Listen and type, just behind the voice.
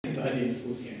بهذه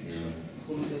النفوس يعني.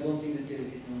 I don't think that they look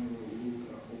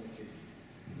okay.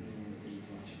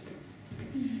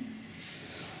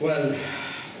 Well,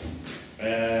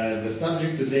 the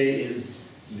subject today is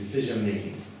decision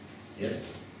making.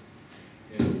 Yes?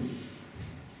 Yeah.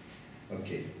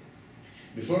 Okay.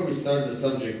 Before we start the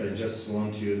subject, I just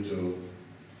want you to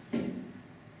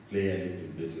play a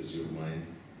little bit with your mind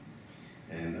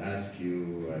and ask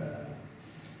you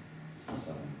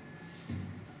some.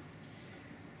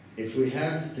 If we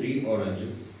have 3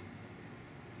 oranges,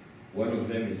 one of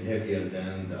them is heavier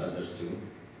than the other 2,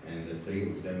 and the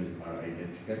 3 of them are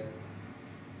identical,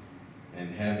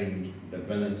 and having the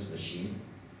balance machine,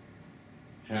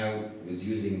 how was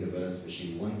using the balance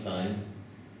machine one time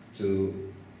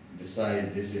to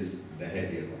decide this is the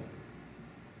heavier one?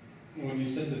 When you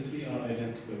said the 3 are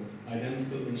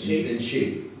identical in shape? In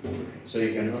shape. So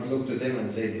you cannot look to them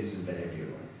and say this is the heavier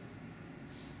one.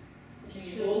 Can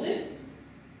you hold it?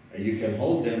 You can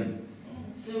hold them.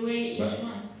 So weigh each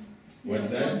one. What's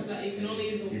that? But you can only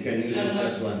use You can use it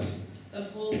just once. That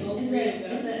holds all Is 3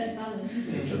 it of them. a balance?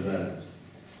 It's a balance.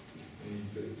 And you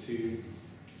put 2.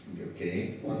 Okay.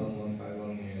 One on one side,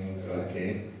 one here on the other side.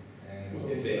 Okay.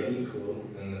 And if they're equal,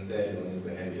 then the third one is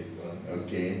the heaviest one.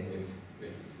 Okay.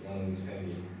 If one is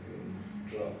heavy, it will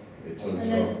drop. It will And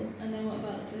drop. then what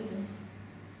about the third one?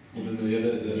 Even though the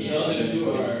other 2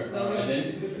 are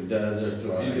identical. The other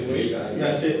 2 are In the identical. weight.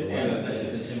 That's it. Yeah, that's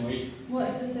it, the same weight. What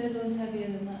if the third one's heavier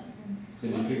than that one? Then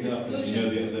you pick up, and you know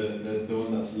the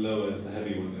one that's lower is the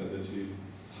heavy one, the other 2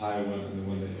 higher one, and the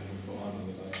one that you haven't put on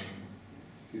the light ones.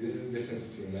 See, this is the difference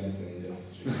between medicine and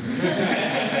dentistry.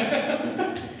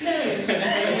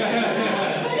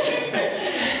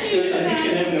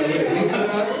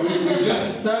 We're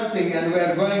just starting and we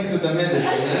are going to the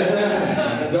medicine.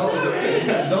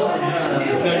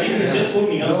 He's just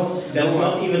warming up. That's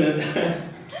not even a...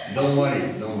 Don't worry.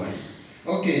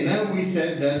 Okay, now we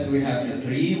said that we have the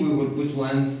 3, we will put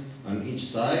one on each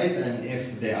side, and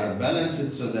if they are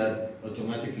balanced so that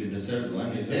automatically the third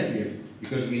one is heavier,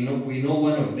 because we know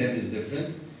one of them is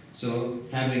different, so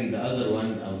having the other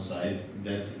one outside,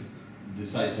 that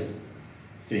decisive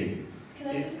thing. Can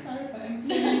I just clarify? I'm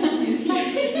still confused. The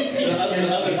other 2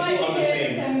 are the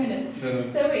same. 10 minutes. No.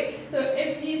 So wait, so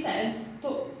if he said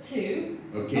put 2,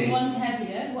 Okay. and one's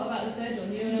heavier, what about the third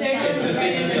one? You don't know Third if one's that's the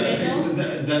same.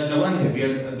 It's the one heavier,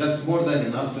 that's more than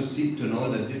enough to know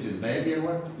that this is the heavier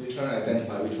one. You're trying to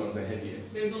identify which one's the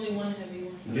heaviest. There's only one heavy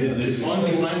one. There's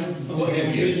only one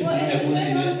heavier. What if the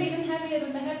third one's even heavier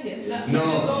than the heaviest?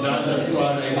 No, the other 2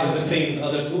 are Are the identical. same.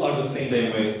 Other 2 are the same. Same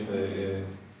weight, so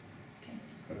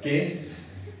yeah. Okay?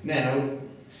 Now,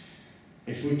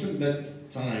 if we took that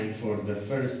time for the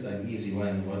first and easy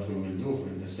one, what we will do for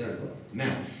the third one?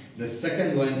 Now, the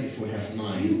second one, if we have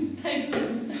 9. Thanks.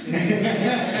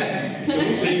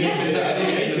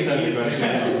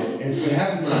 If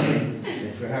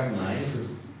we have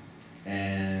 9,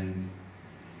 and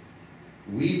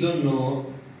we don't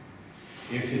know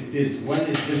if it is, one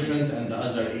is different and the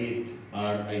other 8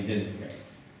 are identical.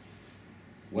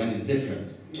 One is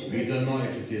different. We don't know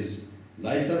if it is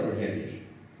lighter or heavier.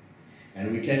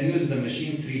 And we can use the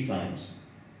machine 3 times.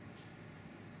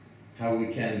 How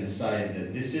we can decide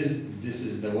that this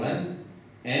is the one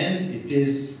and it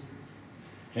is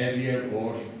heavier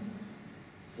or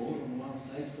 4 on one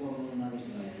side, 4 on another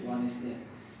side. One is left.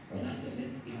 And after that,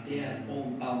 if they are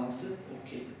all balanced,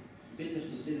 okay. Better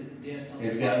to say that there are some.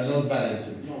 if they are not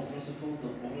balanced. No, first of all, the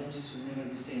oranges will never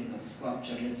be same, but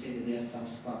sculpture. Let's say that there are some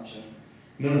sculpture.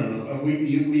 No.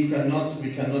 We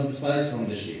cannot decide from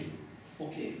the shape.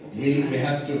 Okay. We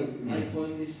have to. My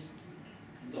point is,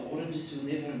 the oranges will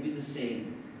never be the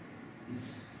same.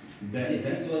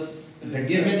 It was The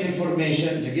given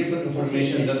information Okay,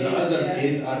 that the let's other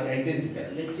say 8 are identical.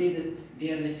 Let's say that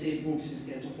they are, let's say, books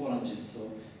instead of oranges.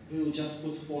 So we will just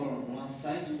put 4 on one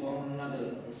side, 4 on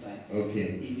another side.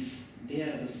 Okay. If they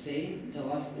are the same, the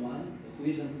last one who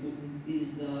isn't put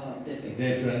is the defect.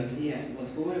 Different. Yes, but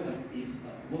however, if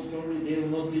most probably they will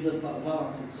not be the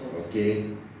balanced. So Okay.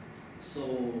 so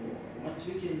what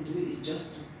we can do is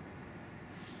just to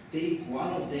take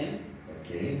one of them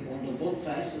Okay. on the both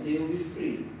sides, so they will be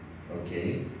free.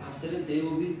 Okay. After that, they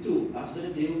will be 2. After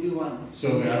that, they will be 1.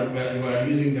 So we are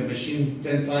using the machine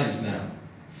 10 times now.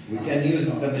 We can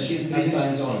use the machine 3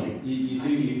 times only.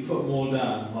 You put more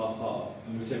down, half,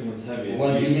 and whichever one's heavier.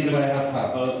 What do you mean by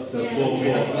half? So Yeah. 4, 4.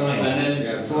 9. And then,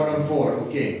 Yes. 4 and 4,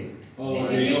 okay. oh,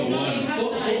 If you you got know one. you have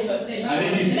 9, but then And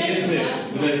then you split it,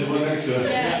 but there's one extra.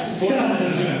 Yeah. 4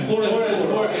 and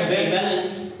 4. If they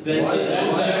balance, then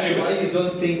Why you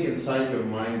don't think inside your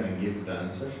mind and give the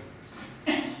answer?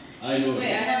 I know. Wait,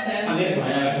 I have the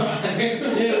I think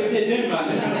Yeah, we did do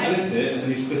balance, you split it and then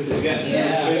you split it again.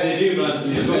 Yeah. But they do balance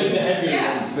and you split the heavier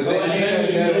Yeah. one. But then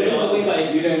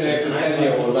you don't know if it's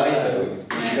heavier or lighter.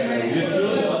 You feel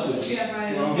the others. Yeah,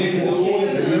 right. Because the wall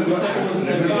is Remember, the second one's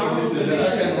the remember, this is the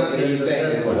second one. Then you This is say the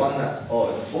there's second one. one that's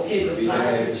odd. Okay, the You don't know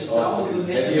side if which it's is down odd, will it's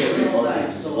heavier or odd,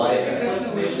 it's lighter.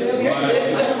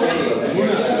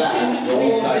 The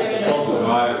whole side's the problem.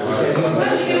 Right, Well,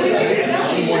 we figured it out.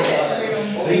 We said it.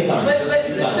 Three times. But just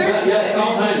three times. search Yeah,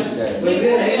 sometimes. We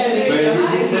said it. But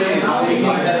he's saying I'm thinking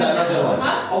that another one.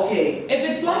 Huh? Okay. If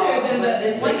it's lighter, then But the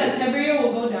let's one say- that's heavier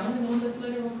will go down, and the one that's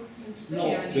lighter will. No,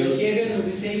 Yeah. the heavier will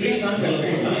be taken. 3 times or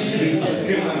 4 times? 3 times.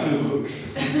 3 times to the hooks.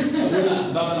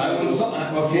 I will so,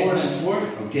 okay. 4 and 4.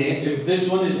 Okay. If this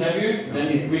one is heavier, then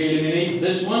Okay. we eliminate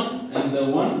this one and the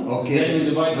one. Okay. Then we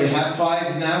divide We this. have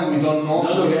 5 now. We don't know.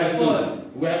 No, we have 2. Four.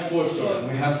 We have 4, sorry.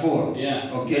 We have 4. Yeah.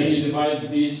 Okay. Then you divide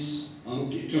these on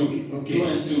Okay. 2. Okay. 2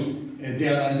 and 2. They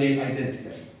are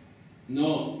identical.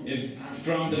 No, if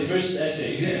from the first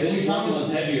essay, Yeah, this we one found-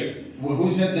 was heavier. Who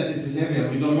said that it is heavier?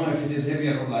 We don't know if it is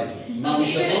heavier or lighter. Now we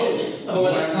suppose. We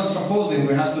are not supposing.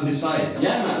 We have to decide.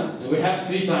 Yeah, man. We have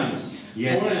 3 times.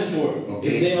 Yes. 4 and 4. Okay.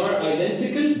 If they are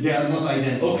identical, They are not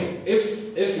identical. okay.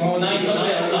 If No, 9, because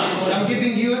they are 9. I'm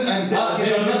giving you. I'm they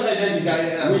are not identical.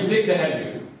 identical. We'll take the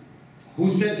heavier. Who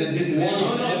said that this is No,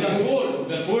 heavier? no, the 4.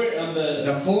 The 4 on the.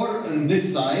 The 4 on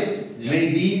this side Yeah. may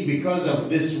be because of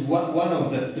this one of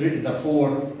the 3. The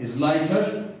 4 is lighter.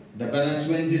 The balance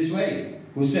went this way.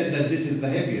 Who said that this is the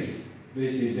heavier?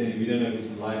 basically saying we don't know if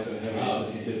it's light or heavy, it's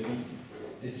just different.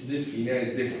 It's different. You know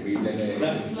it's different, we don't know if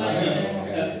That's it's like lighter or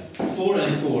heavier. 4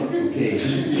 and 4. Okay.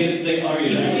 Yes, they are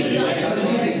identical. They are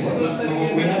not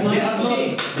equal. We have They not. are not. Okay.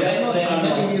 They are not. They I'm are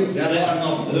telling you. not. They are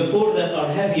not. The 4 that are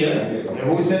heavier,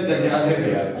 Who said that they are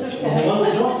heavier? one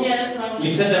will drop. Yeah, that's what I want.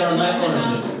 You said there are 9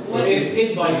 oranges.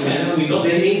 If by chance we got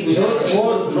the 8, we Those just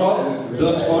 4 drop.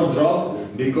 Those 4 drop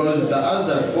because the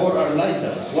other 4 are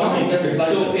lighter. One of them is So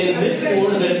lighter. in this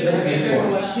 4, there is this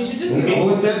 4. You should just Okay. go.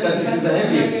 Who said that it is the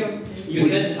heaviest? You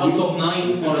said out of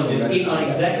 9 oranges, 8 are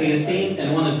exactly the same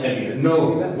and 1 is heavier. No,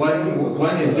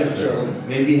 one is different.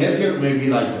 Maybe heavier, maybe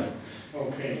lighter.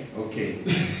 Okay. Okay.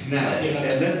 Now,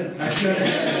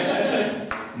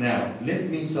 now let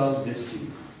me solve this here.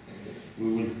 We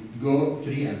will go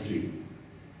 3 and 3,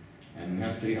 and we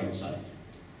have 3 outside.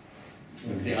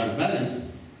 If they are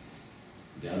balanced,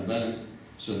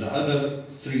 so the other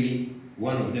 3,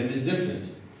 one of them is different.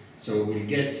 So we'll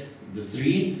get the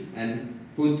 3 and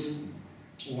put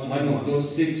one of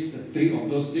those 6, 3 of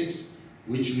those 6,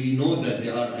 which we know that they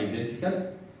are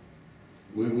identical.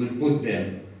 We will put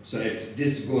them. So if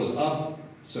this goes up,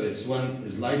 so it's one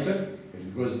is lighter. If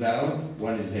it goes down,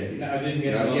 one is heavier. I didn't They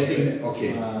get are the getting the,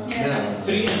 okay. Yeah.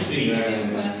 3 and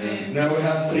 3. Now we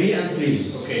have 3 and 3.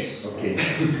 Okay.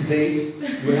 Okay.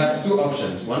 We have 2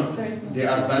 options. One, they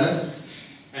are balanced.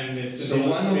 And it's So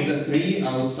one of the 3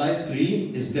 outside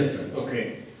 3 is different.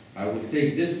 Okay. I will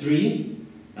take this 3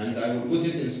 and I will put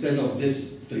it instead of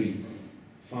this 3.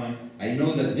 Fine. I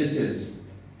know that this is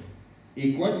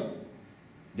equal,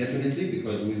 definitely,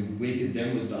 because we weighted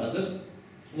them with the other.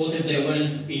 What if they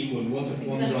weren't equal? What if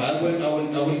one Exactly. drop?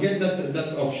 I will get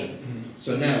that option.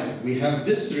 So now we have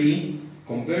this 3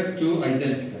 compared to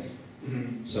identical.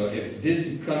 So if this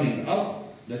is coming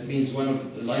up, that means one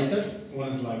of the lighter. One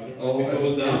is lighter. Or If if it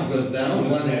goes down. it goes down,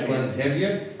 one is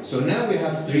heavier. So now we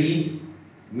have 3.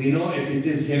 We know if it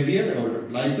is heavier or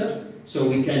lighter. So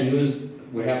we can use.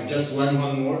 We have just one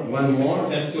more. more.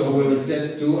 Test So 2. we will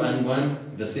test 2 and 1,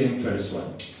 the same first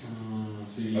one.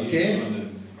 So you Okay. need one of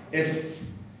them.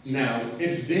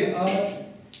 If they are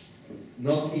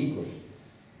not equal,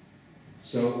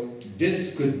 so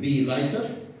this could be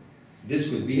lighter, this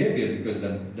could be heavier because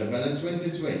the balance went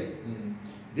this way.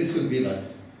 This could be lighter.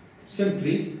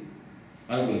 Simply,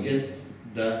 I will get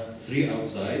the 3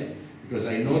 outside because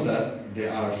I know that they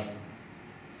are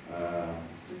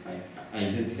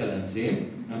identical and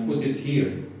same, and put it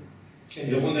here.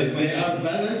 And the one that If they are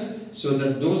balanced, so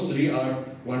that those 3 are,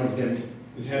 one of them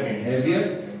is heavier.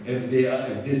 heavier. If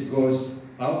this goes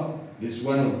up, this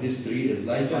one of these 3 is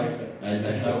lighter, Lighter. and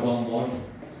I have one more.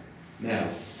 Now,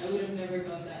 I would have never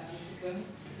got that answer.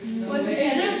 What's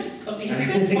it?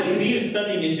 Because he's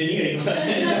studying engineering.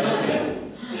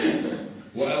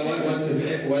 what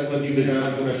do you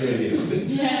mean serious?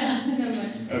 Yeah. Never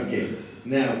mind. Okay.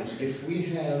 Now, if we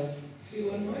have, Do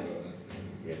one more?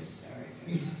 yes,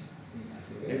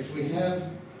 if we have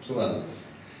 12,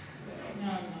 No,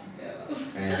 I'm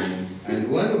not. and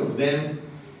one of them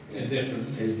It's different.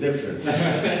 is different,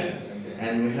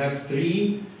 and we have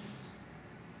 3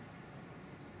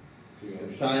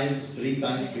 times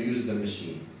to use the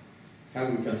machine. how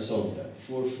we can solve that.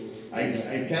 For sure.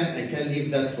 I can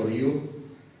leave that for you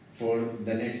for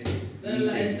the next لا meeting.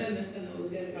 استنى we'll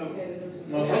get it.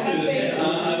 No, probably the same.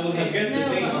 I would have guessed the No,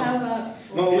 same. but how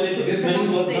about No, well, This the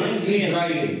last this stage? needs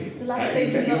writing. The last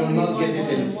stage is You will not only get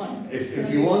it in. one.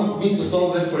 If you want me to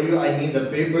solve it for you, I need a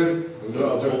paper. We've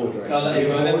got a board, right? يلا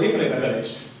يبقى people يبقى بلاش.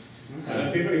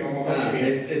 People are more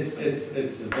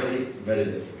It's very, very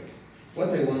difficult. What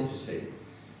I want to say,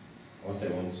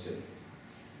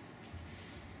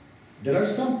 there are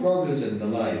some problems in the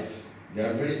life, they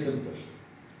are very simple,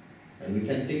 and we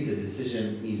can take the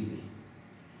decision easily.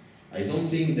 I don't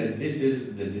think that this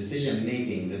is the decision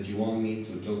making that you want me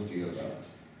to talk to you about.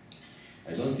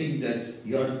 I don't think that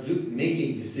you are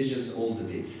making decisions all the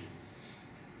day.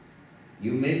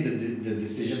 You made the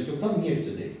decision to come here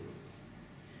today.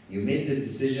 You made the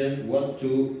decision what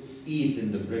to eat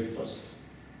in the breakfast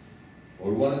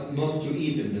or what not to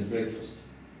eat in the breakfast.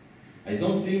 I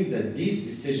don't think that these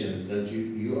decisions that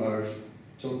you are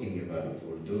talking about,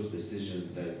 or those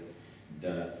decisions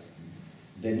that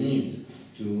the need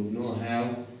to know how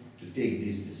to take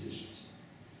these decisions.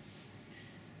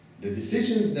 The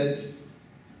decisions that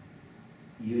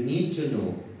you need to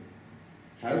know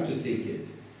how to take it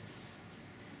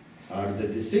are the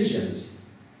decisions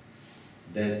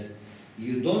that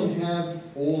you don't have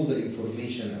all the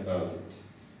information about it,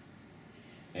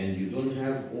 and you don't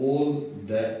have all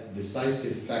the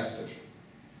decisive factor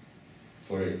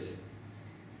for it.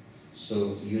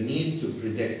 So you need to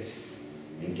predict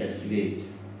and calculate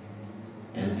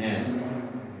and ask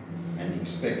and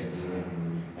expect,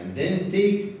 and then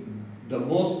take the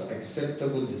most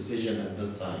acceptable decision at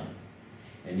that time,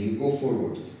 and you go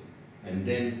forward and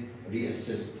then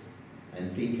reassess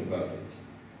and think about it.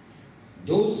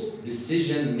 Those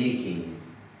decision making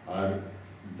are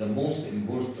the most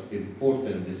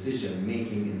important decision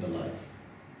making in the life.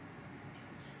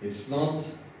 It's not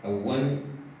a one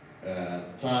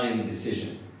time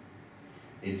decision.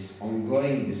 It's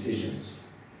ongoing decisions.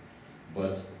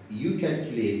 But you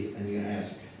calculate and you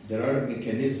ask. There are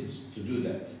mechanisms to do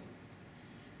that.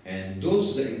 And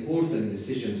those are the important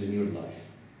decisions in your life.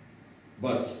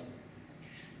 But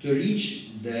to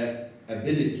reach the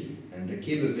ability and the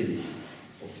capability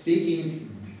of taking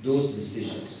those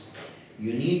decisions,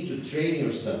 you need to train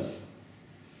yourself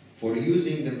for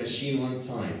using the machine one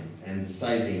time and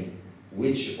deciding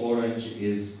which orange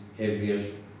is heavier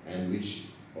and which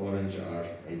orange are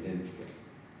identical.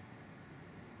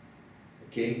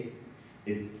 Okay?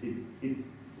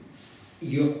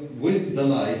 With the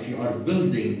life, you are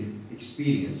building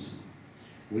experience.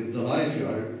 With the life, you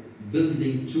are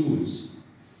building tools.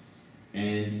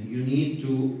 And you need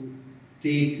to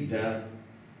take the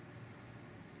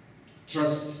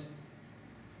trust,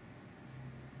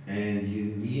 and you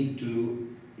need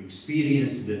to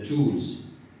experience the tools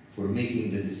for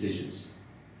making the decisions.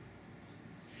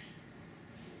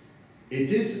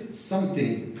 It is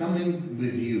something coming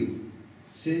with you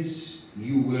since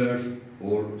you were,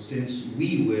 or since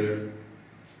we were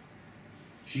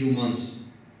few months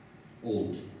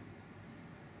old.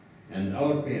 And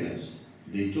our parents,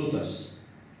 they taught us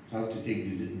how to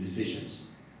take the decisions.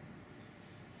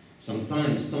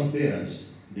 Sometimes some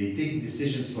parents, they take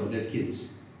decisions for their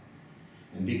kids,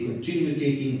 and they continue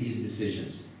taking these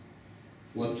decisions.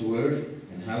 What to wear,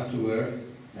 and how to wear,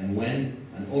 and when,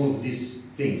 and all of these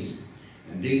things.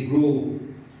 And they grow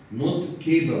not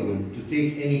capable to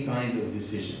take any kind of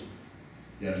decision.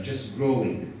 They are just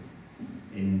growing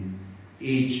in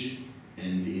age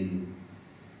and in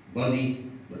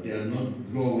body, but they are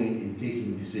not growing in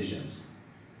taking decisions.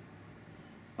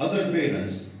 Other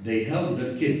parents, they help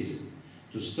their kids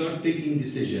to start taking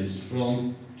decisions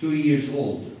from 2 years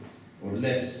old or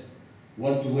less,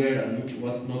 what to wear and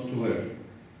what not to wear.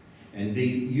 And they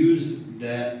use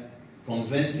the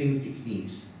convincing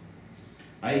techniques.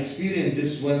 I experienced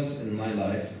this once in my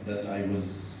life, that I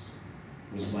was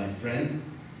my friend.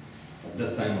 At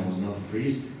that time I was not a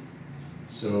priest.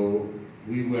 So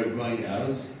we were going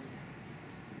out,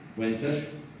 winter,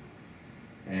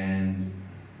 and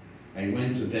I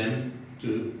went to them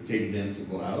to take them to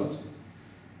go out.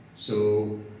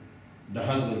 So the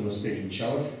husband was taking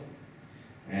shower,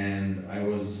 and I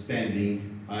was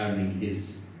standing ironing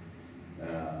his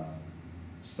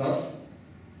stuff.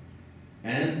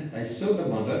 And I saw the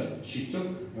mother. She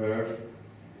took her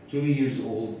 2 years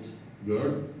old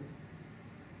girl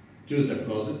to the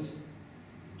closet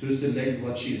to select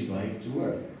what she's going to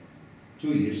wear.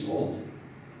 2 years old.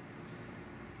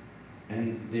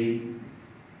 And they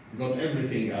got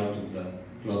everything out of the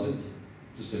closet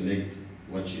to select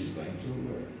what she's going to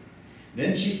wear.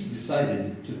 Then she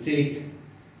decided to take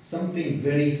something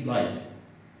very light.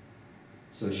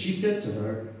 So she said to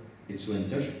her, it's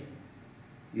winter,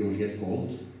 you will get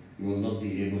cold, you will not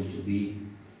be able to be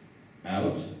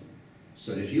out.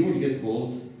 So if you will get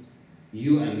cold,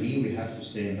 you and me, we have to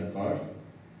stay in the car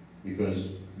because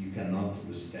you cannot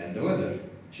withstand the weather.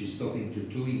 She's talking to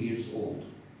 2 years old.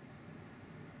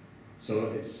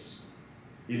 So it's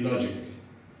illogical.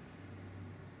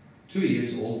 2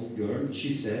 years old girl,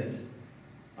 she said,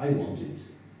 I want it,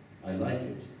 I like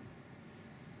it.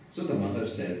 So the mother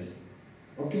said,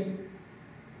 okay.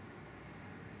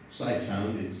 So I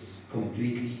found it's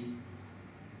completely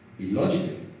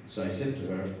illogical. So I said to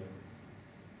her,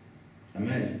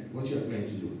 Amal, what you are going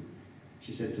to do?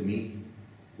 She said to me,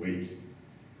 wait.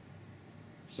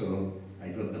 So I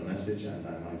got the message and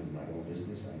I minded my own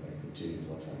business and I continued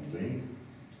what I'm doing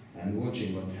and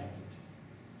watching what happened.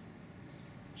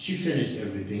 She finished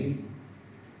everything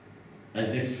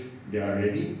as if they are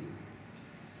ready.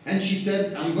 And she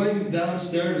said, I'm going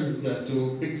downstairs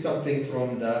to pick something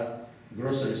from the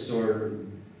grocery store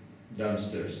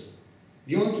downstairs.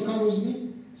 Do you want to come with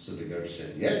me? So the girl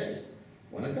said, yes,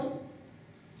 want to come?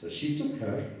 So she took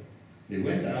her. They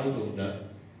went out of the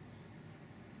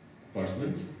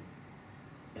apartment.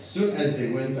 As soon as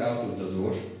they went out of the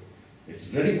door, it's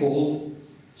very cold,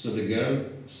 so the girl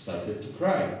started to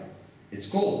cry. It's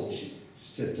cold. She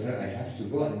said to her, I have to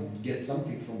go and get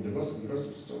something from the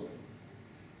grocery store.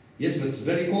 Yes, but it's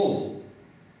very cold.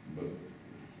 But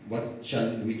what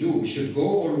shall we do? We should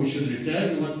go or we should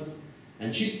return?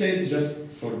 And she stayed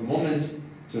just for moments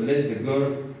to let the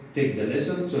girl take the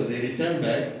lesson, so they returned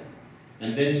back.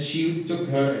 And then she took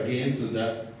her again to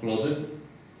the closet.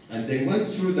 And they went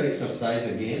through the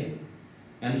exercise again.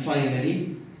 And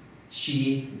finally,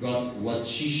 she got what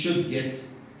she should get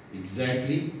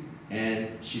exactly.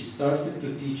 And she started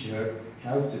to teach her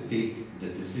how to take the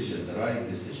decision, the right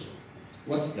decision.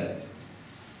 What's that?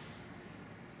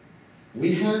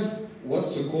 We have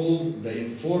what's called the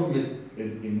informative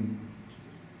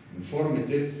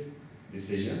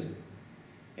decision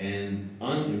and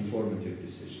uninformative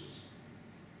decisions.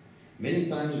 Many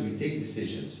times we take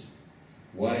decisions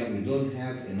while we don't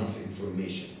have enough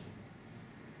information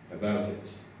about it.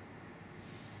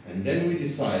 And then we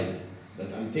decide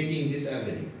that I'm taking this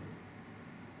avenue.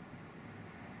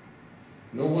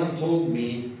 No one told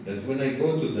me that when I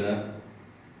go to the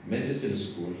medicine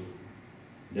school,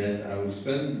 that I will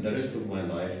spend the rest of my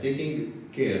life taking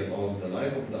care of the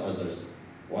life of the others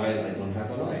while I don't have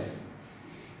a life.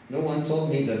 No one told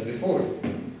me that before.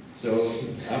 So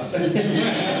after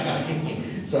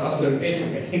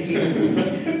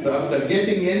after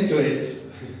getting into it,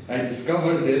 I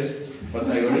discovered this, but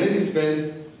I already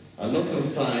spent a lot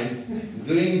of time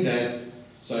doing that.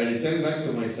 So I returned back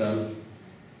to myself,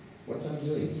 what I'm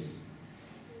doing.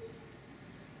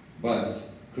 But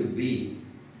could be,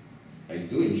 I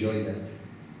do enjoy that.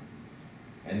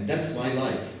 And that's my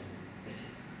life.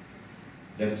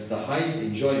 That's the highest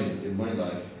enjoyment in my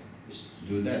life, is to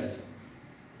do that.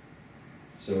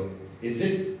 So is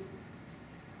it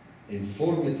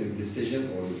informative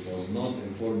decision or it was not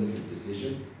informative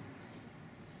decision?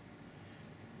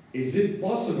 Is it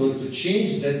possible to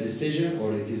change that decision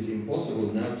or it is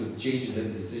impossible now to change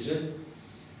that decision?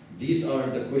 These are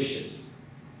the questions.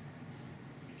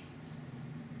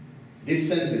 This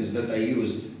sentence that I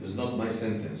used is not my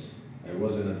sentence. I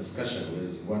was in a discussion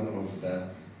with one of the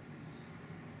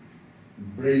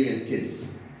brilliant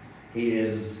kids. He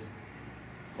is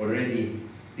already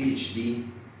PhD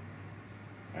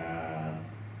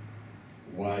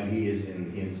while he is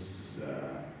in his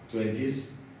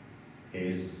 20s.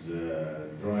 His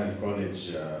Royal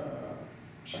College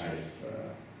مش عارف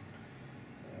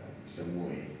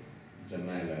بيسموه ايه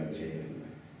زمالة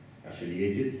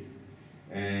affiliated,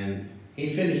 and he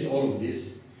finished all of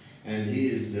this, and he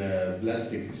is a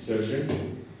plastic surgeon,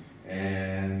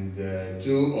 and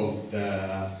two of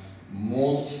the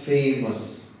most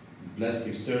famous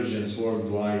plastic surgeons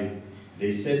worldwide,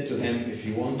 they said to him, if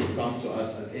you want to come to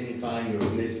us at any time, your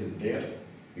place is there,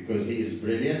 because he is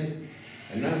brilliant.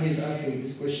 And now he's asking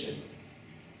this question: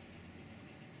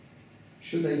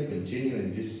 should I continue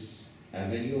in this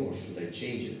avenue or should I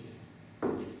change it?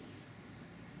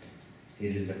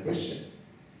 Here is the question.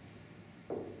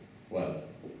 Well,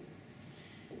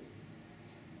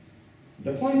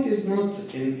 the point is not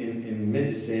in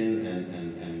medicine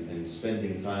and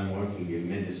spending time working in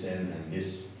medicine and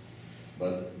this,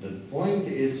 but the point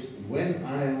is when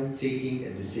I am taking a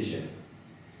decision,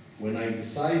 when I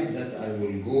decide that I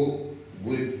will go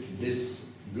with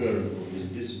this girl or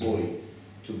with this boy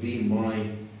to be my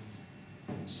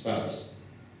spouse,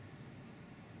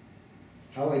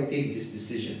 how I take this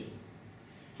decision,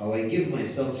 how I give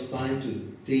myself time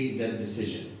to take that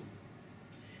decision.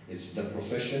 It's the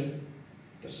profession,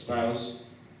 the spouse,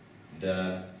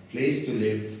 the place to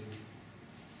live,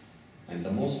 and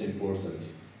the most important,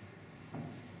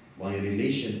 my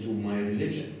relation to my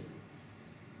religion.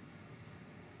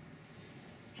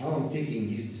 How I'm taking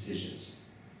these decisions.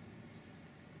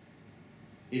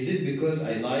 Is it because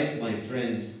I like my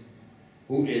friend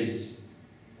who is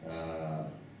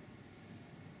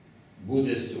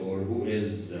Buddhist, or who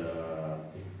is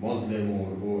Muslim, or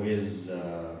who is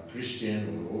Christian,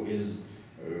 or who is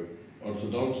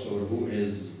Orthodox, or who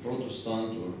is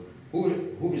Protestant, or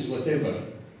who is whatever?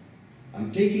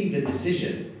 I'm taking the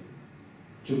decision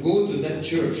to go to that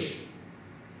church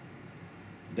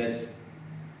that's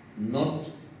not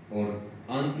or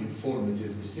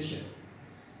uninformative decision.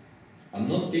 I'm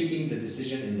not taking the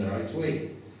decision in the right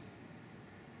way.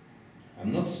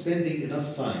 I'm not spending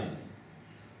enough time.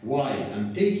 Why?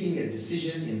 I'm taking a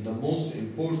decision in the most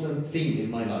important thing in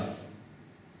my life.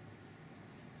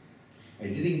 I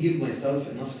didn't give myself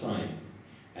enough time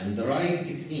and the right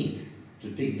technique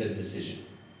to take that decision.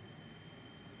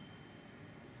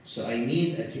 So I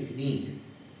need a technique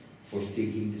for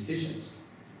taking decisions.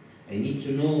 I need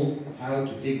to know how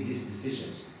to take these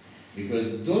decisions,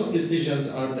 because those decisions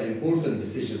are the important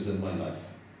decisions in my life.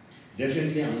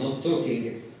 Definitely I'm not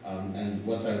talking, and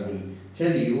what I will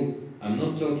tell you, I'm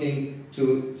not talking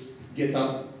to get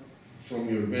up from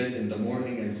your bed in the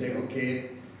morning and say, okay,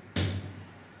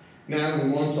 now we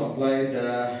want to apply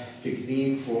the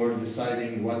technique for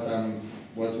deciding what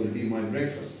will be my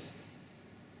breakfast.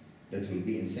 That will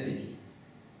be insanity.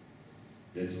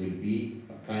 That will be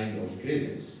a kind of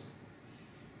craziness.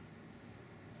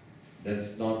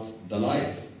 That's not the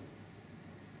life.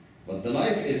 But the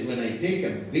life is when I take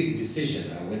a big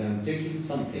decision, and when I'm taking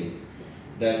something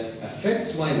that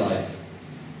affects my life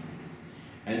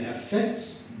and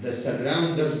affects the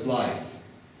surrounders' life.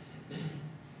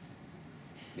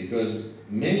 Because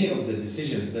many of the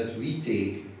decisions that we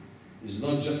take is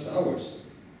not just ours.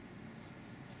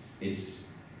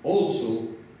 It's also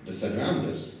the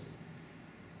surrounders.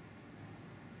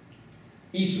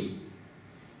 Esau,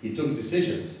 he took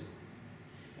decisions,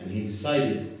 and he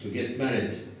decided to get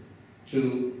married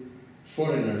to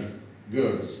foreigner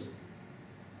girls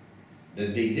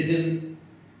that they didn't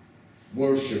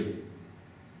worship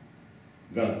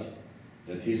God,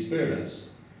 that his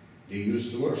parents, they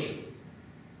used to worship.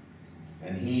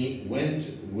 And he went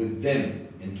with them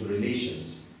into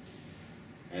relations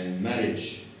and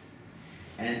marriage.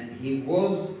 And he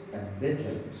was a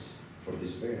bitterness for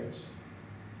his parents.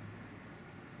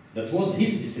 That was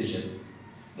his decision.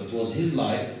 That was his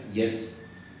life, yes,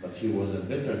 but he was a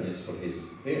bitterness for his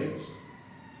parents.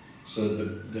 So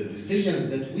the decisions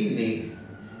that we make,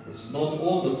 it's not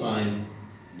all the time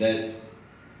that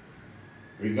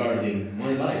regarding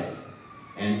my life,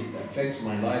 and it affects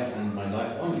my life and my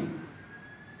life only.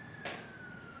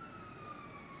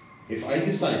 If I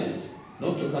decided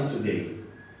not to come today,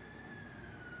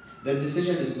 that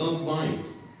decision is not mine.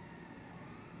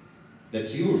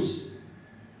 That's yours.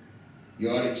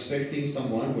 You are expecting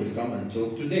someone will come and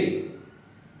talk today.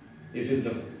 If in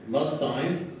the last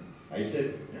time I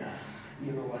said,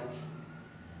 you know what,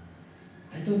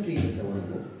 I don't think that I want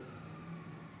to go.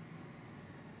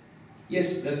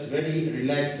 Yes, that's very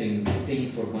relaxing thing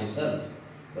for myself,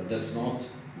 but that's not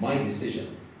my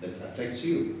decision. That affects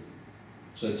you.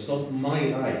 So it's not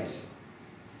my right.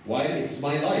 While it's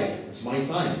my life, it's my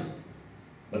time,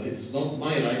 but it's not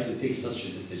my right to take such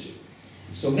a decision.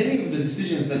 So many of the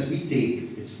decisions that we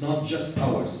take, it's not just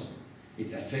ours.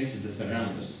 It affects the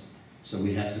surroundings. So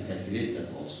we have to calculate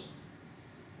that also.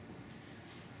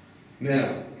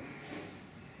 Now,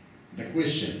 the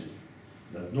question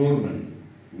that normally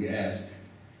we ask,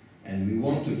 and we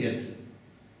want to get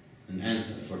an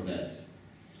answer for that,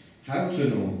 how to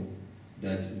know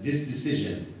that this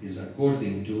decision is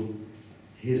according to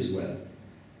His will?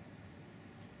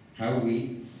 How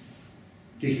we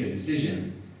take a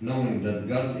decision knowing that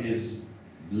God is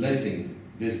blessing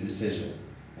this decision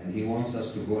and He wants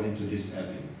us to go into this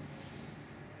avenue.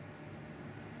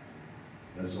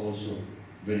 That's also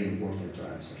very important to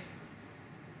answer.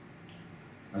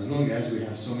 As long as we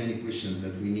have so many questions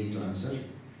that we need to answer,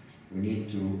 we need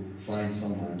to find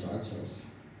someone to answer us.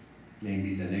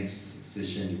 Maybe the next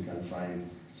session you can find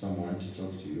someone to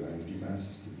talk to you and give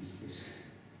answers to this question.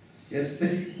 Yes?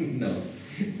 No.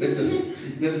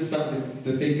 Let's start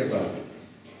to think about it.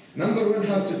 Number one,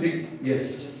 how to think.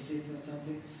 Yes? Just say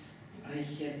something. I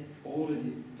had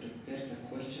already prepared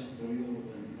a question for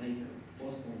you and make a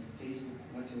post on Facebook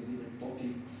what will be the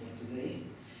topic for today.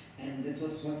 And that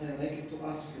was what I like to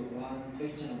ask you, one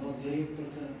question about very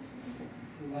important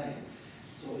life.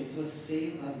 So it was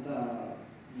same as the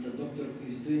the doctor who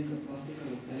is doing a plastic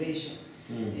operation,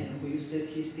 and who you said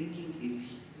he's thinking if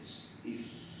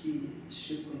he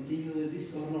should continue with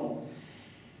this or no.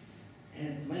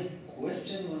 And my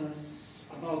question was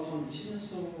about one decision,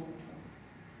 so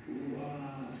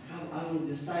how I will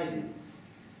decide it.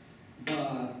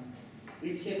 But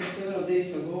it happened several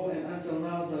days ago, and until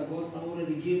now, the God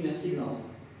already gave me a signal.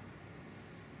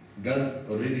 God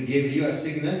already gave you a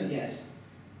signal? Yes.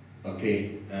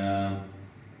 Okay.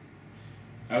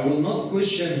 I will not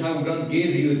question how God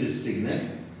gave you this signal,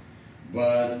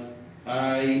 but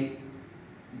I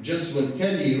just will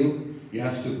tell you, you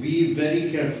have to be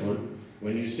very careful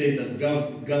when you say that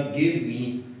God gave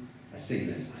me a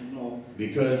signal. I know.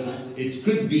 Because it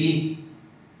could be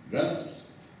God,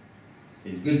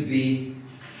 it could be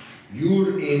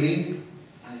your aiming,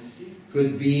 I see.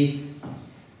 could be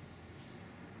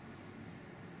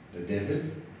the devil,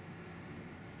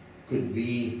 could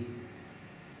be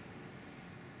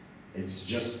it's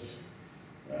just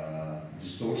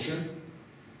distortion.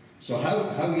 So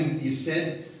how you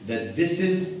said that this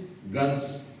is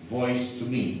God's voice to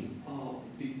me?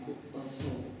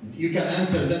 So You can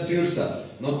answer that to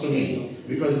yourself, not to me,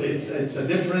 because it's a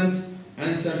different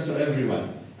answer to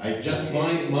everyone. I just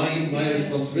my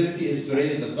responsibility is to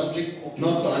raise the subject,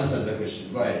 not to answer the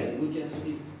question. Go ahead. we can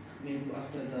speak maybe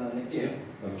after the lecture.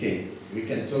 Okay, we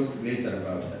can talk later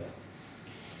about that.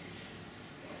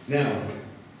 Now,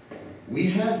 we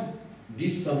have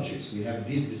these subjects, we have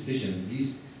these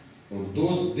decisions,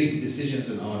 those big decisions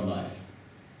in our life.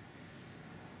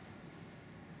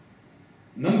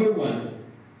 Number one,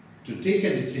 to take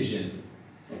a decision,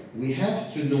 we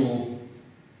have to know,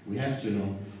 we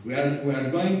are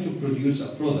going to produce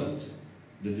a product.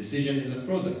 The decision is a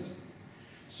product.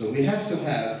 So we have to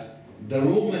have the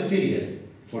raw material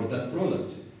for that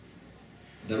product.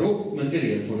 The raw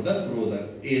material for that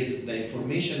product is the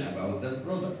information about that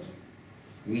product.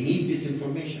 We need this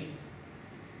information.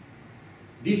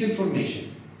 This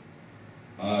information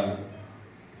are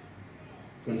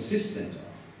consistent of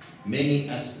many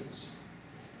aspects.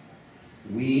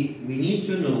 We need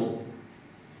to know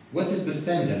what is the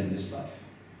standard in this life.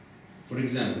 For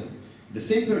example, the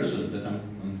same person that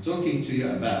I'm talking to you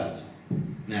about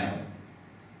now,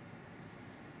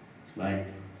 like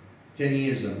 10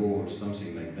 years ago or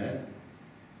something like that,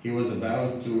 he was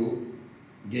about to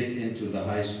get into the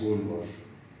high school, or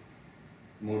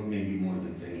maybe more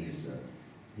than 10 years ago.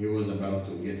 He was about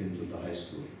to get into the high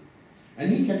school.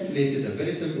 And he calculated a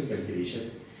very simple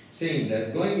calculation, saying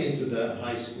that going into the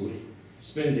high school,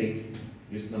 spending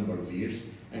this number of years,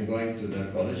 and going to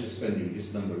the college, spending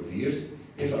this number of years,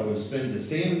 if I will spend the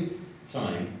same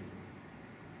time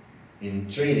in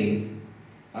training,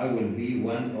 I will be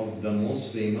one of the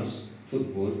most famous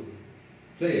football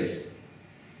players.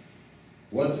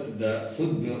 What the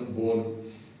football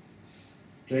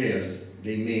players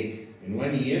they make in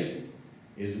 1 year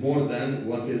is more than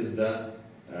what is the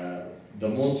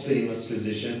most famous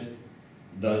physician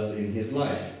does in his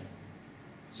life.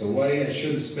 So why I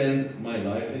should spend my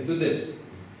life into this?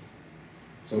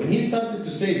 So when he started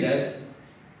to say that,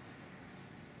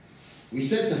 we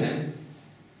said to him,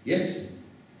 yes,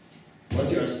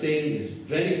 what you are saying is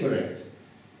very correct,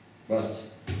 but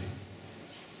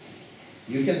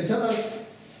you can tell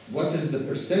us what is the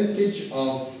percentage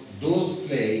of those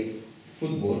play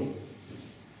football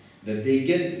that they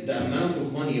get the amount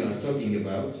of money you are talking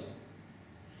about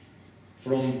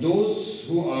from those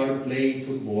who are playing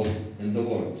football in the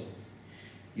world.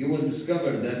 You will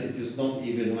discover that it is not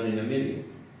even 1 in a million.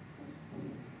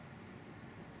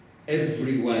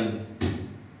 Everyone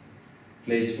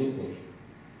plays football,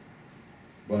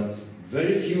 but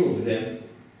very few of them,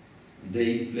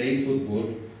 they play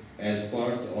football as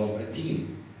part of a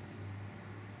team,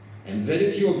 and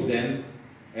very few of them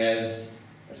as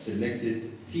a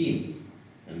selected team,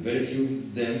 and very few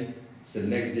of them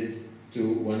selected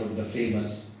to one of the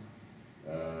famous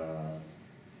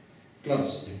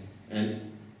clubs.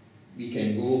 And we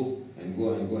can go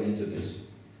into this.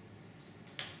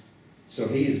 So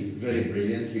he is very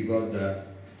brilliant. He got the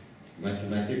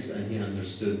mathematics and he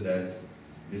understood that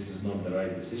this is not the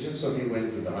right decision. So he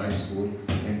went to the high school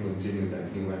and continued,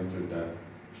 and he went to the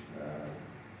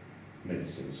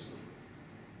medicine school.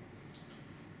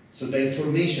 So the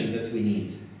information that we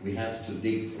need, we have to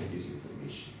dig for this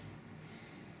information.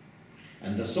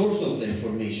 And the source of the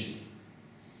information.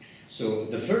 So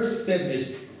the first step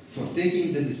is, for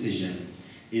taking the decision,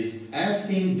 is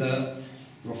asking the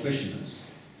professionals.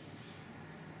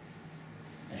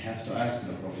 I have to ask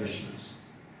the professionals.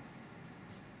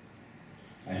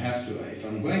 I have to, if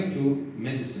I'm going to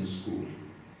medicine school,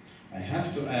 I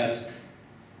have to ask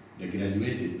the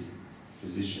graduated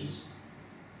physicians.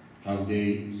 how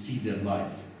they see their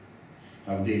life,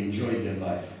 how they enjoy their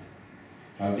life,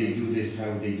 how they do this,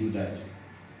 how they do that.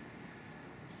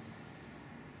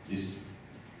 This.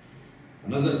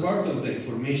 Another part of the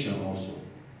information also,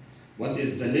 what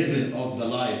is the level of the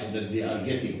life that they are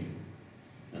getting,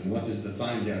 and what is the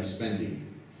time they are spending,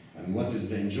 and what is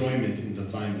the enjoyment in the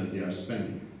time that they are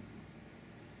spending.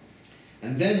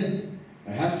 And then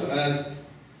I have to ask,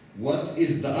 what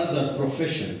is the other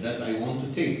profession that I want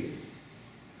to take?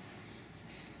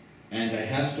 And I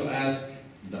have to ask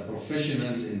the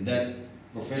professionals in that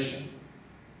profession,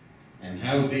 and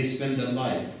how they spend their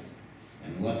life,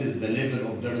 and what is the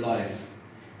level of their life,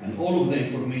 and all of the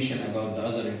information about the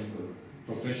other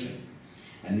profession,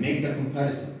 and make the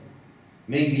comparison.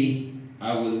 Maybe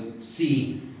I will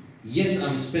see, yes,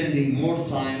 I'm spending more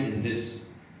time in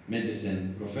this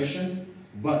medicine profession,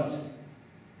 but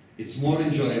it's more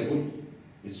enjoyable,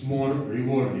 it's more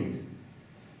rewarding.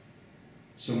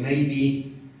 So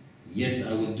maybe, yes,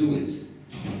 I will do it.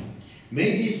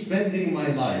 Maybe spending my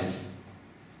life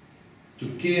to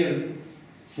care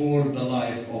for the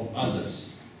life of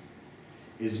others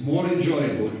is more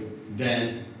enjoyable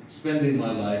than spending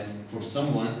my life for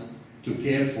someone to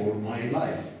care for my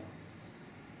life.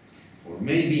 Or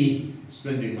maybe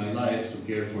spending my life to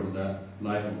care for the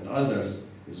life of the others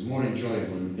is more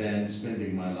enjoyable than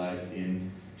spending my life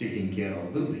in taking care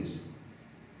of buildings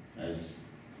as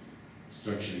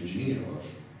structural engineer, or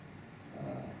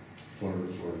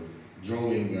for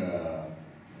drawing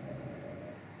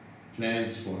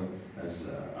plans for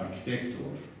as architect,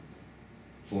 or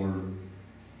for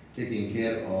taking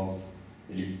care of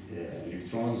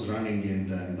electrons running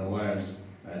in the wires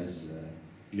as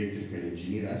electrical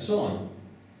engineer, and so on.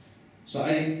 So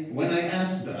when I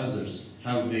ask the others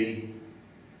how they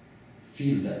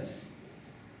feel that,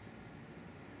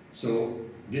 so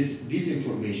this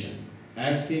information,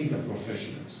 asking the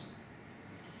professionals.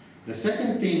 The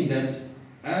second thing, that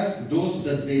ask those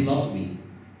that they love me,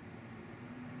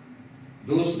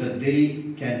 those that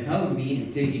they can help me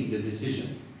in taking the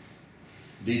decision.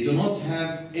 They do not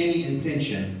have any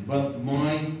intention but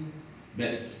my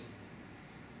best.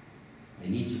 I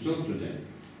need to talk to them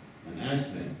and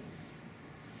ask them,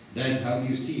 Dad, how do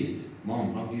you see it?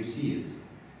 Mom, how do you see it?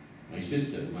 My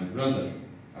sister, my brother,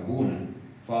 Abuna,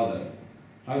 father,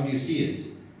 how do you see it?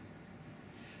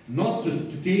 Not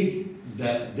to take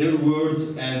their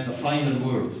words as the final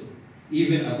word.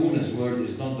 Even Abuna's word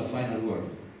is not the final word.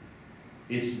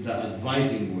 It's the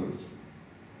advising word.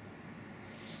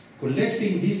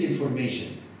 Collecting this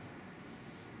information,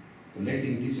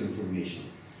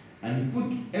 and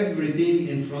put everything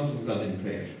in front of God in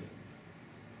prayer.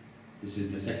 This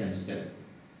is the second step.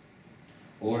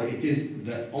 Or it is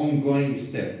the ongoing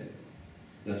step,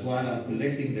 that while I'm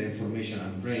collecting the information,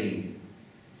 I'm praying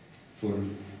for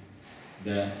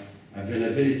the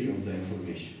availability of the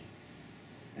information.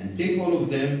 And take all of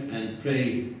them and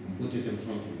pray and put it in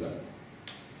front of God.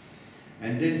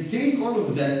 And then take all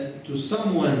of that to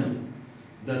someone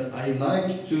that I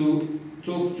like to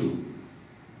talk to.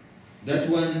 That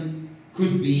one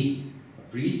could be a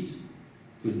priest,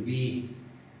 could be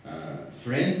a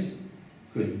friend,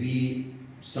 could be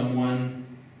someone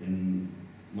in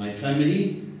my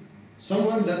family,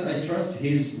 someone that I trust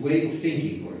his way of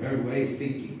thinking or her way of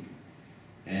thinking.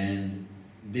 And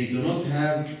they do not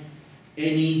have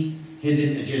any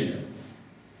hidden agenda.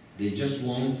 They just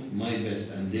want my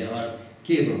best, and they are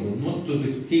capable not to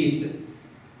dictate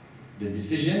the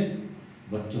decision,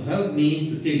 but to help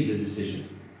me to take the decision.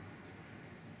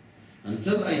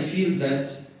 Until I feel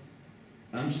that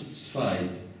I'm satisfied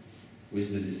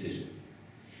with the decision.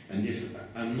 And if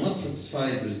I'm not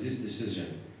satisfied with this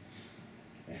decision,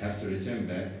 I have to return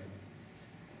back,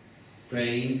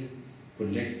 praying,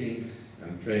 collecting,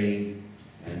 and praying,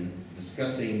 and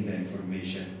discussing the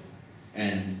information,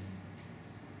 and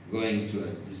going to a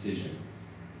decision.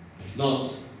 If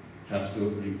not, have to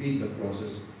repeat the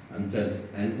process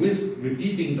and with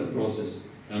repeating the process,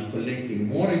 I'm collecting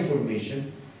more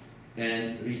information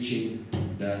and reaching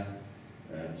the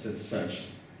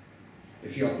satisfaction.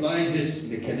 If you apply this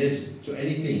mechanism to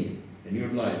anything in your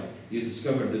life, you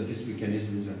discover that this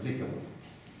mechanism is applicable.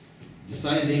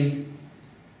 Deciding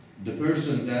the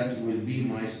person that will be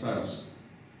my spouse.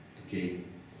 Okay,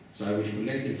 so I will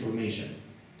collect information.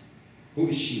 Who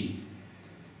is she?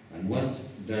 And what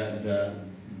the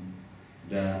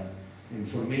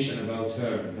information about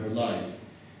her, her life,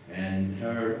 and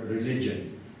her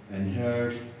religion, and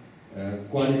her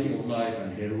quality of life,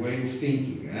 and her way of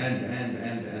thinking,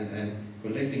 and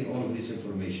collecting all of this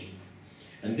information.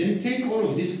 And then take all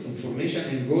of this information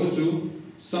and go to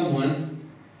someone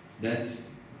that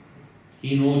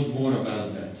he knows more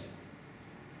about that.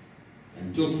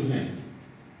 and talk to him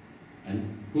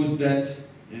and put that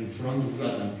in front of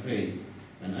God and pray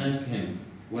and ask him,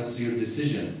 what's your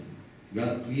decision?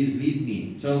 God, please lead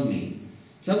me, tell me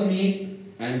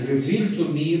and reveal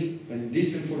to me and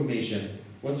this information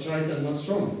what's right and what's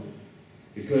wrong.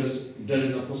 Because there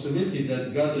is a possibility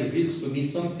that God reveals to me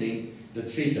something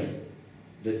that's fatal,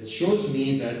 that shows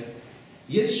me that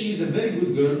yes, she is a very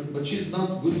good girl, but she's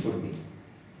not good for me.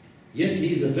 Yes,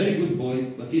 he is a very good boy,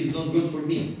 but he is not good for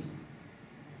me.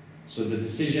 So the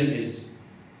decision is,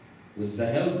 with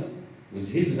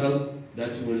his help,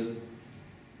 that will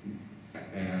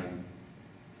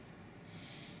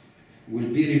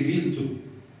be revealed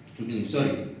to me,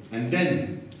 and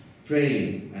then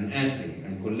praying and asking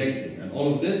and collecting and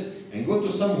all of this, and go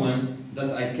to someone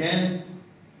that I can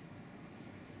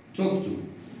talk to,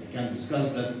 I can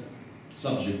discuss that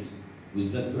subject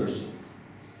with that person.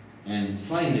 And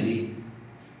finally,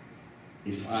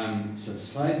 if I'm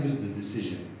satisfied with the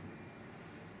decision,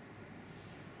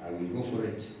 I will go for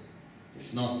it.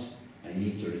 If not, I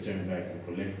need to return back and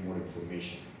collect more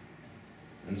information,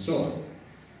 and so on.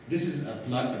 This is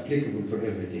applicable for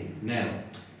everything. Now,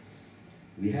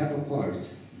 we have a part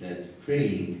that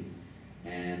praying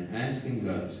and asking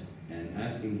God and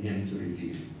asking Him to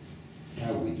reveal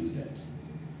how we do that.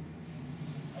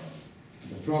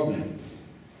 The problem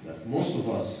that most of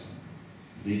us,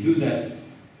 they do that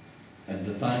at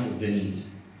the time of the need.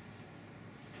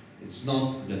 It's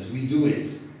not that we do it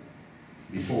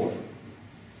before.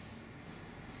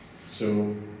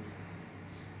 So,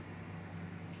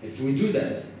 if we do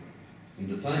that in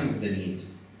the time of the need,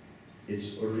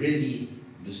 it's already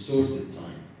distorted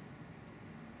time.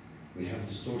 We have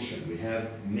distortion, we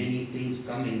have many things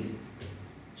coming.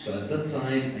 So at that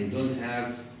time, I don't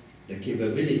have the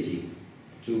capability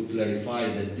to clarify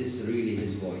that this really is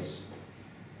His voice.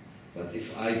 But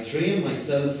if I train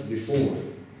myself before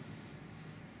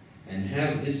and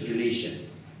have this relation,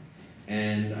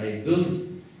 and I build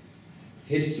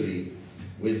history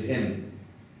with Him,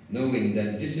 knowing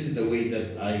that this is the way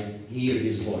that I hear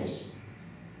His voice,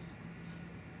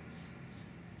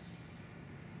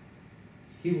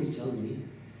 He will tell me,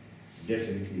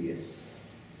 definitely yes.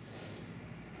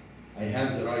 I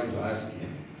have the right to ask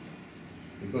Him,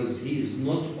 because He is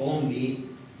not only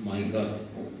my God,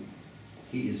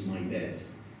 He is my dad.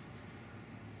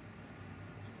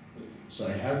 So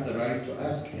I have the right to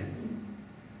ask Him,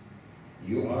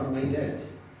 you are my dad.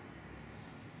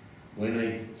 When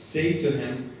I say to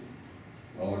Him,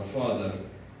 our Father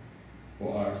who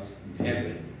art in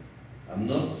heaven, I'm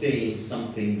not saying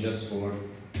something just for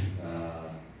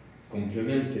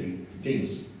complementary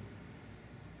things.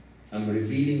 I'm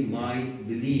revealing my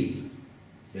belief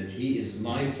that He is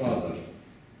my Father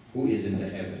who is in the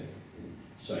heaven.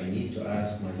 So I need to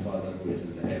ask my Father who is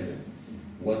in the heaven,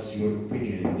 what's your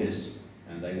opinion in this?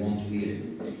 And I want to hear it.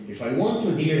 If I want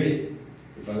to hear it,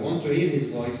 if I want to hear His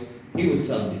voice, He will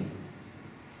tell me.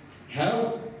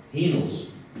 How? He knows.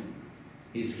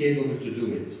 He's capable to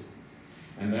do it.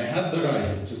 And I have the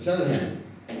right to tell Him,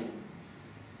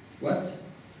 what?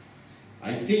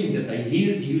 I think that I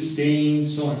heard you saying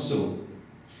so and so.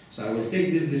 So I will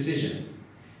take this decision.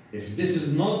 If this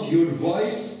is not your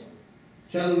voice,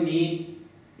 tell me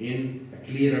in a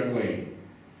clearer way.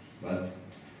 But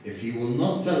if you will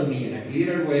not tell me in a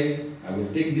clearer way, I will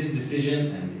take this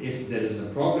decision, and if there is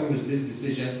a problem with this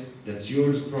decision, that's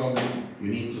your problem, you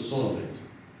need to solve it.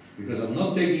 Because I'm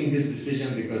not taking this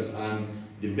decision because I'm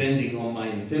depending on my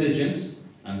intelligence,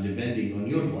 I'm depending on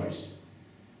your voice.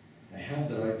 I have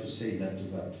the right to say that to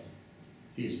God.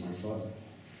 He is my Father.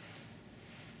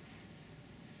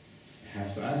 I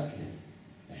have to ask Him.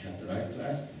 I have the right to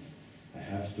ask Him. I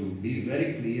have to be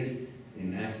very clear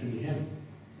in asking Him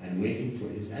and waiting for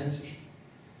His answer.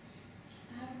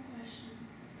 I have a question.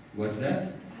 What's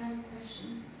that? I have a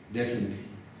question. Definitely.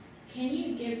 Can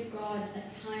you give God a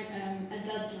time, a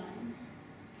deadline?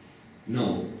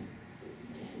 No.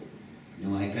 Okay.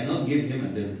 No, I cannot give Him a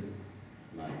deadline.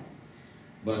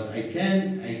 But I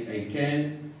can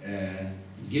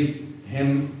give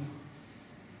Him,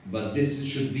 but this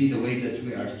should be the way that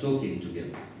we are talking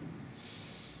together.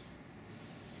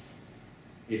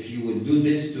 If you will do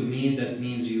this to me, that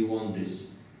means you want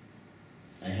this.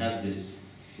 I have this,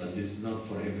 but this is not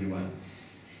for everyone.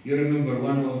 You remember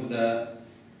one of the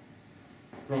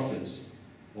prophets,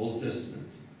 Old Testament,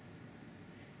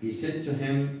 he said to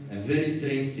him a very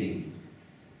strange thing.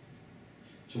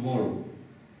 Tomorrow,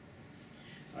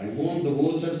 I want the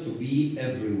water to be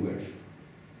everywhere,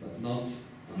 but not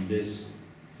on this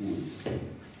wood.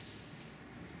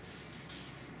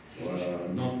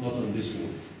 Not on this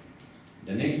wood.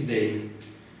 The next day,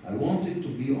 I want it to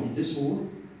be on this wood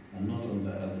and not on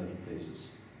the other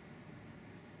places.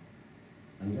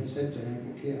 And God said to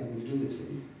him, okay, I will do it for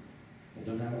you. I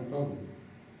don't have a problem.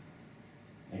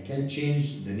 I can't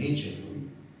change the nature for you.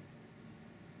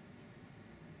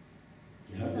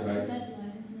 You have the That's a right.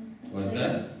 deadline, isn't it? That's What's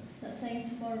saying, that? That's saying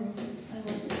tomorrow I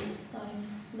want this sign.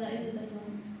 So that is a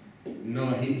deadline. No,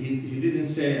 he didn't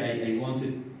say I want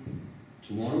it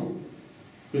tomorrow.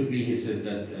 Could be he said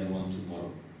that I want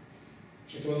tomorrow.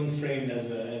 It wasn't framed as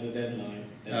a deadline.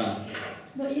 Ah.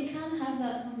 But you can have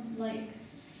that like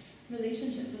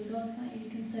relationship with God, can't you? You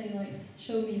can say like,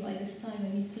 show me by this time.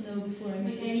 I need to know before I It's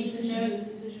make like I this need to decision. know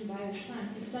this decision by this time.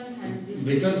 Because sometimes it's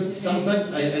Because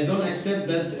sometimes I don't accept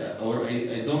that or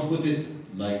I don't put it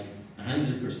like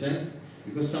 100%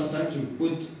 because sometimes we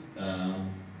put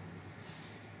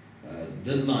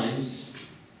deadlines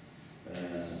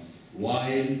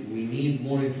while we need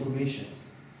more information.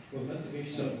 Was that the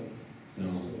case? So- No,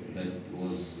 that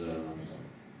was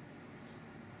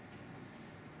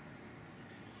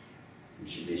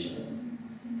which edition?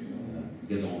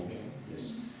 Get on.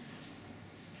 Yes.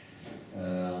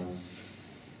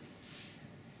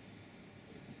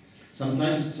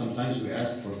 Sometimes we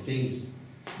ask for things,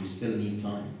 we still need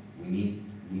time. We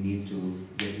need to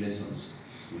get lessons.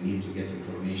 We need to get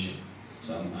information.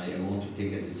 So I want to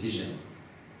take a decision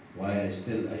while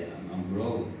I'm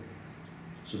growing.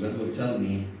 So God will tell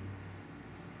me,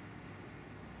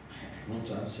 I want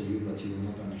to answer you, but you will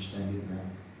not understand it now.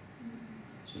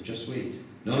 So just wait.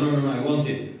 No, I want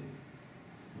it.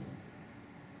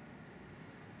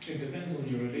 It depends on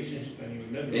your relationship and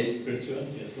your level of It-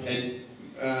 spirituality as well.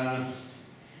 And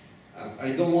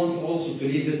I don't want also to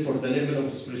leave it for the level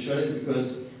of spirituality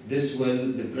because this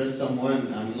will depress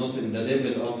someone. I'm not in the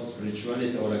level of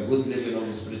spirituality or a good level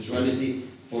of spirituality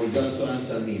for God to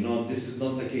answer me. No, this is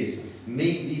not the case.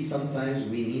 Maybe sometimes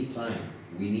we need time.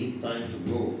 We need time to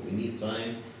grow. We need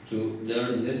time to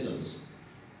learn lessons.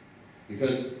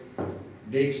 Because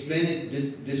they explain it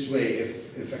this way.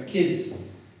 If a kid,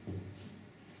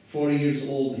 4 years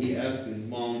old, he asked his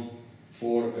mom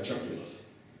for a chocolate,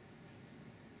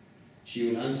 she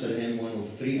will answer him one of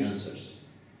three answers.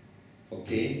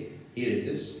 Okay, here it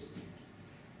is.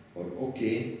 Or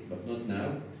okay, but not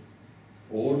now.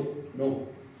 Or no.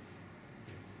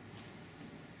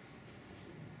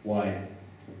 Why?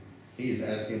 He is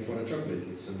asking for a chocolate.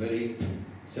 It's a very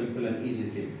simple and easy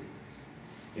thing.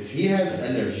 If he has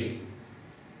allergy,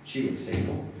 she will say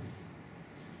no.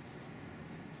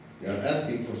 You are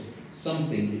asking for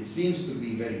something, it seems to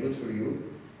be very good for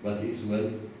you, but it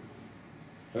will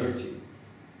hurt you.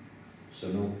 So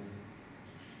no.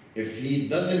 If he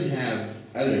doesn't have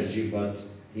allergy, but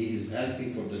he is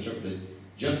asking for the chocolate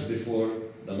just before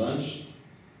the lunch,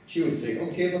 she will say,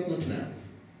 okay, but not now.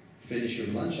 Finish your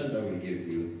lunch and I will give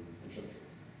you the chocolate.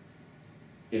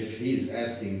 If he is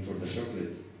asking for the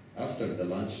chocolate after the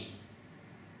lunch,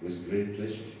 with great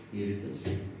pleasure, here it is.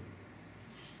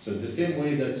 So the same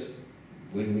way that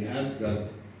when we ask God,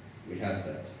 we have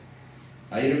that.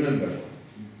 I remember,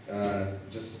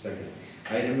 just a second,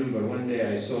 I remember one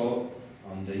day I saw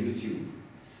on the YouTube,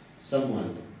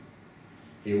 someone,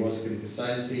 he was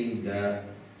criticizing the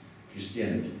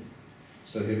Christianity.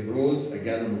 So he brought a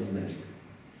gallon of milk,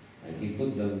 and he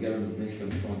put the gallon of milk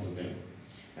in front of him.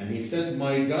 And he said,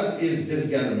 my God is this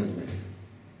gallon of milk.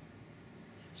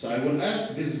 So I will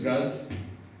ask this God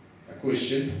a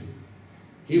question,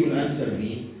 he will answer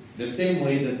me the same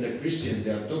way that the Christians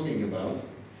they are talking about.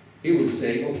 He will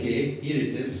say, okay, here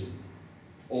it is.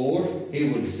 Or he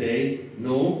will say,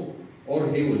 no. Or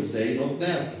he will say, not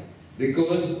now.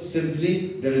 Because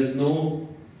simply there is no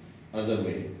other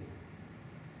way.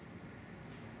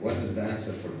 What is the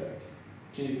answer for that?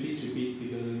 Can you please repeat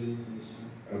because I didn't understand?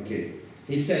 Okay.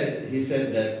 He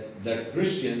said that the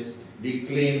Christians, they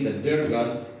claim that their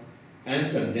God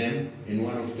answered them in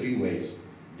one of three ways.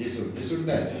 This or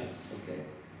that. Okay.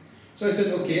 So I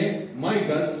said, okay, my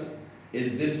God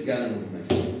is this gallon of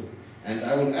milk. And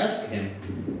I will ask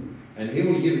him, and he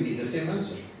will give me the same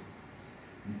answer.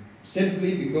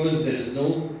 Simply because there is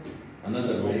no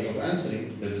another way of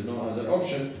answering. There is no other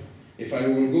option. If I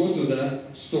will go to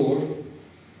the store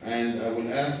and I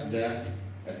will ask the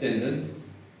attendant,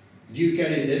 do you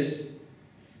carry this?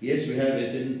 Yes, we have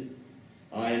it in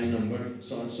aisle number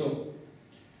so and so.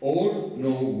 Or,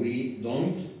 no, we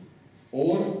don't.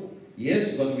 Or,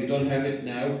 yes, but we don't have it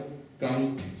now.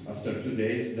 Come after 2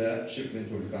 days, the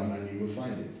shipment will come and he will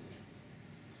find it.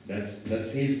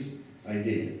 That's his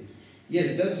idea.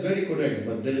 Yes, that's very correct,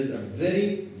 but there is a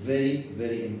very, very,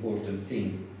 very important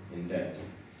thing in that.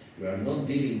 We are not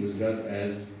dealing with God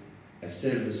as a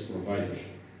service provider.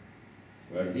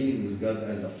 We are dealing with God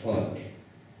as a father.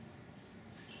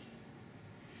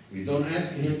 We don't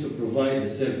ask him to provide the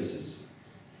services.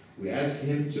 We ask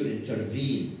him to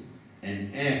intervene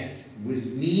and act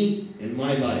with me in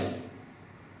my life.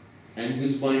 And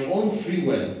with my own free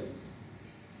will,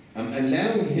 I'm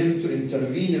allowing him to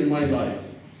intervene in my life.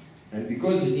 And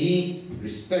because he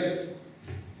respects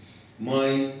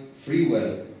my free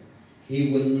will,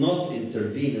 he will not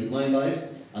intervene in my life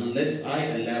unless I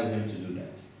allow him to do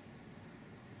that.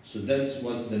 So that's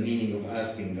what's the meaning of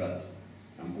asking God.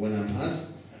 When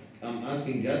I'm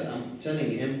asking God, I'm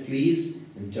telling him, please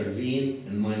intervene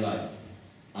in my life.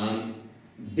 I'm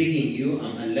begging you,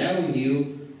 I'm allowing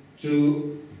you to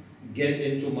get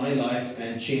into my life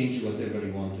and change whatever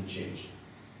you want to change.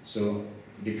 So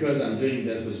because I'm doing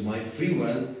that with my free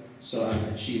will, so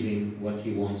I'm achieving what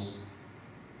he wants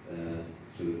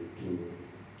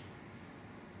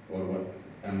or what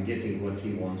I'm getting what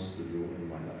he wants to do in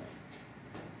my life.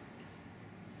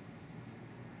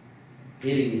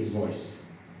 Hearing his voice.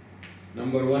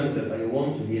 Number one, that I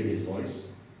want to hear his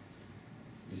voice.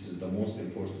 This is the most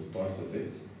important part of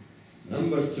it.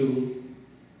 Number two,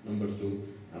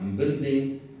 I'm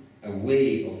building a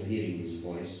way of hearing his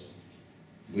voice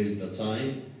with the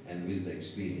time and with the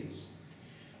experience.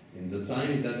 In the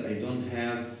time that I don't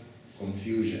have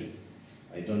confusion,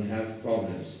 I don't have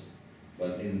problems,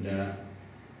 but in the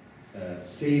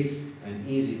safe and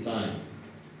easy time,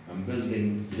 I'm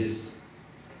building this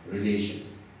relation.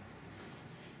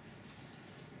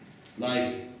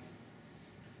 Like,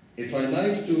 if I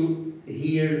like to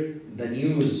hear the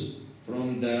news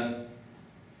from the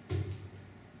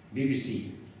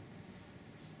BBC,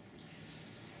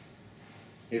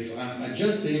 if I'm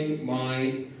adjusting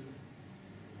my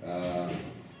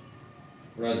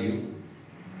radio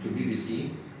to BBC,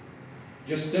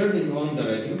 just turning on the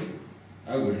radio,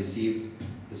 I will receive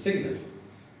the signal.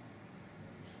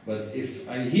 But if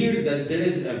I hear that there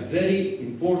is a very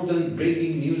important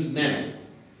breaking news now,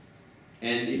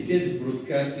 and it is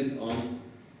broadcasted on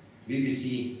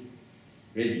BBC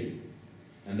radio,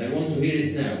 and I want to hear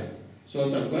it now, so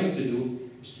what I'm going to do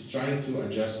is to try to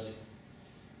adjust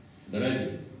the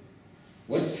radio.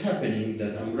 What's happening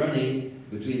that I'm running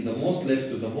between the most left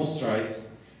to the most right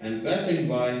and passing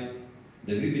by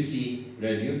the BBC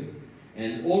radio,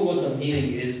 and all what I'm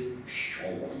hearing is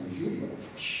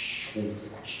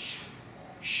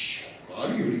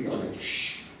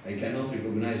I cannot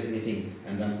recognize anything,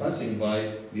 and I'm passing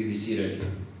by BBC radio.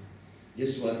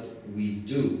 This is what we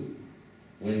do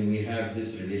when we have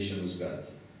this relation with God.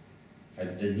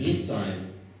 At the need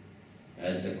time,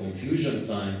 at the confusion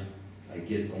time, I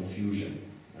get confusion.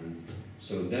 And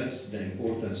so that's the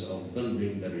importance of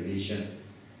building the relation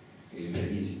in the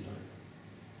easy time.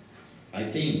 I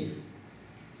think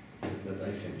that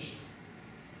I finished.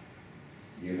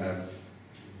 You have?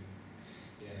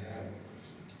 Yeah.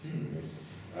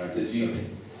 Yes. So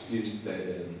Jesus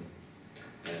said,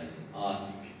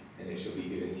 ask and it shall be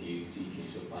given to you, seek and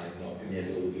you shall find, knock and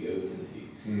Yes. it will be open to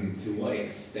you. To what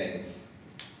extent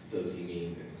does he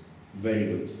mean this? Very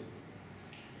good.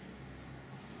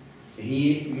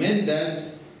 He meant that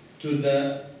to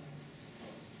the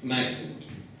maximum.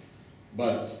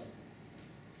 But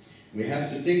we have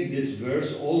to take this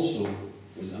verse also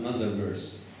with another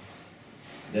verse.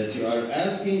 That you are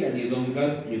asking and you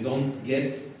don't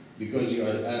get because you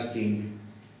are asking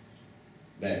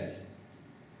bad.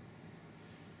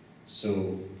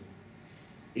 So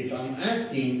if I'm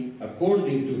asking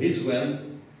according to his will,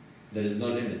 there is no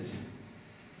limit.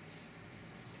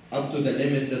 Up to the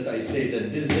limit that I say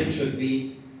that this debt should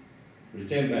be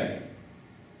returned back,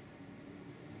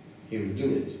 he will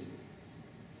do it.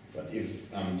 But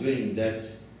if I'm doing that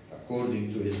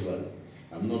according to his will,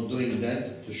 I'm not doing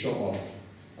that to show off.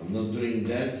 I'm not doing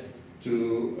that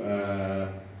to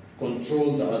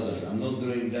control the others. I'm not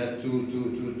doing that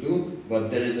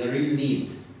but there is a real need.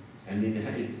 And it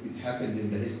happened in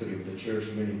the history of the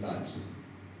church many times.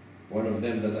 One of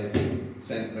them that I think,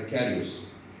 Saint Macarius,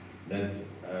 that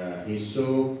he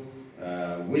saw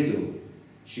a widow.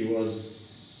 She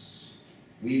was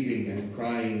weeping and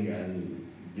crying and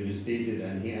devastated,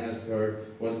 and he asked her,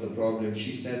 what's the problem?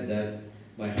 She said that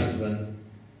my husband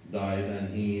died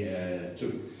and he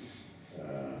took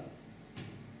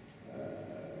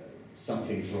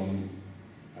something from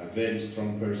a very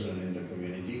strong person in the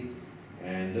community,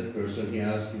 and that person, he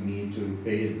asked me to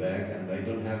pay it back, and I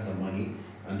don't have the money,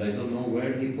 and I don't know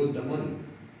where he put the money.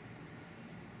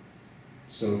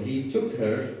 So he took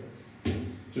her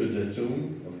to the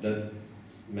tomb of that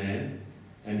man,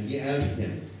 and he asked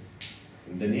him,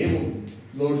 in the name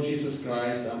of Lord Jesus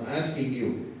Christ, I'm asking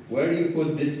you, where you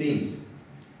put these things?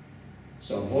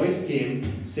 So a voice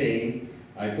came saying,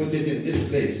 I put it in this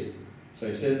place. So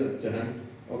I said to him,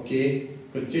 okay,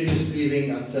 continue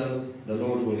sleeping until the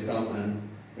Lord will come and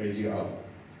raise you up.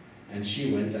 And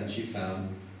she went and she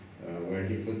found where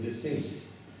he put these things.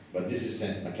 But this is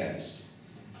Saint Macarius.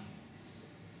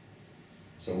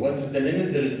 So what is the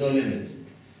limit? There is no limit.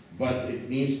 But it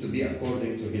needs to be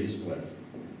according to his will.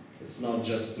 It's not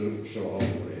just to show off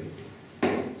or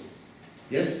anything.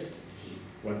 Yes?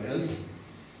 What else?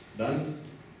 Done?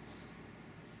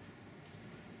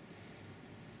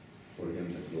 For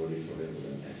him the glory forever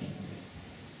and ever.